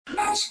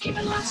Ash, Kip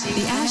and Lutzi.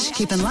 The Ash,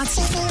 Kip and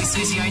Lutzi with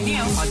Susie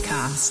O'Neill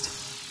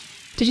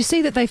podcast. Did you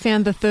see that they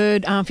found the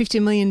third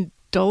 $50 million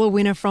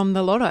winner from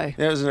the lotto?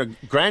 Yeah, it was a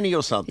granny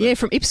or something. Yeah,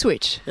 from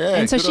Ipswich. Yeah,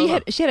 and so good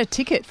she on had a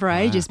ticket for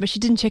ages, but she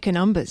didn't check her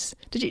numbers.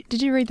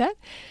 Did you read that?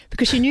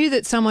 Because she knew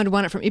that someone had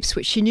won it from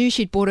Ipswich. She knew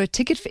she'd bought a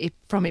ticket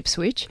from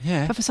Ipswich.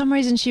 Yeah. But for some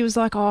reason she was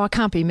like, "Oh, it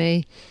can't be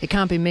me. It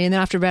can't be me." And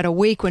then after about a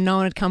week, when no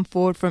one had come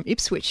forward from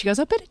Ipswich, she goes,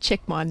 "I better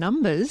check my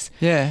numbers."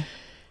 Yeah.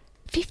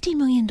 $50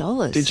 million.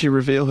 Did she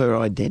reveal her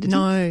identity?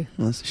 No.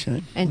 Well, that's a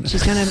shame. And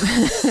she's going to...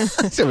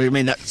 So, I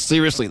mean,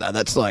 seriously, though,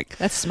 that's like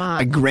That's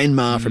smart. a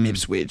grandma from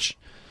Ipswich.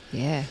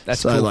 Yeah.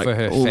 That's So, cool like, for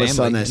her all family. of a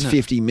sudden, that's isn't it?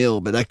 50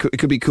 mil, but it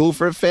could be cool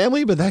for a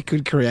family, but that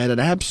could create an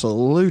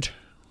absolute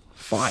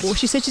fight. Well,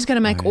 she said she's going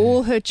to make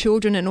all her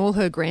children and all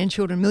her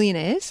grandchildren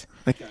millionaires,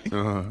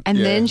 and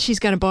then she's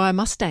going to buy a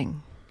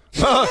Mustang.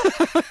 Well,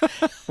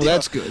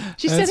 that's good.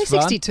 She's That's only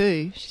fun.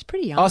 62. She's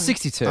pretty young. Oh,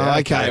 62. Oh,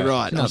 okay,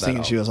 right. She's I not was that thinking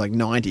old. she was like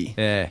 90.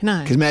 Yeah.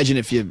 No. Because imagine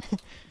if you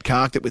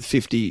carked it with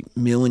 50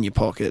 mil in your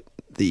pocket,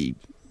 the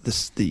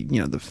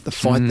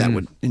fight that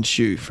would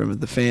ensue from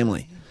the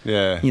family.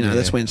 Yeah. You know,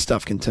 that's when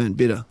stuff can turn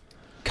bitter.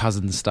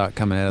 Cousins start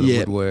coming out of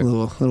the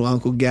woodwork. Little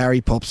Uncle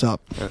Gary pops up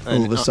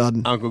all of a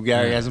sudden. Uncle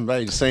Gary hasn't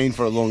been seen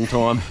for a long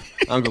time.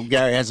 Uncle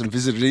Gary hasn't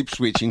visited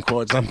Ipswich in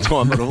quite some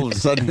time, but all of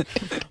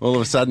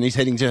a sudden he's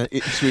heading to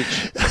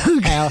Ipswich.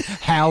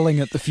 Howling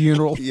at the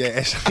funeral.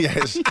 Yes.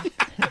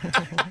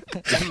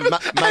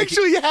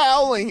 Actually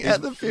howling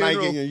at the funeral.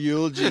 Making a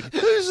eulogy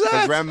Who's for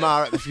that?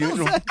 Grandma at the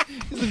funeral.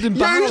 You didn't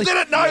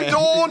know,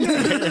 Dawn.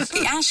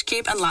 The Ash,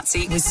 Kip and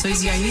Lutzi with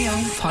Susie O'Neill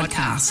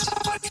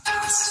podcast.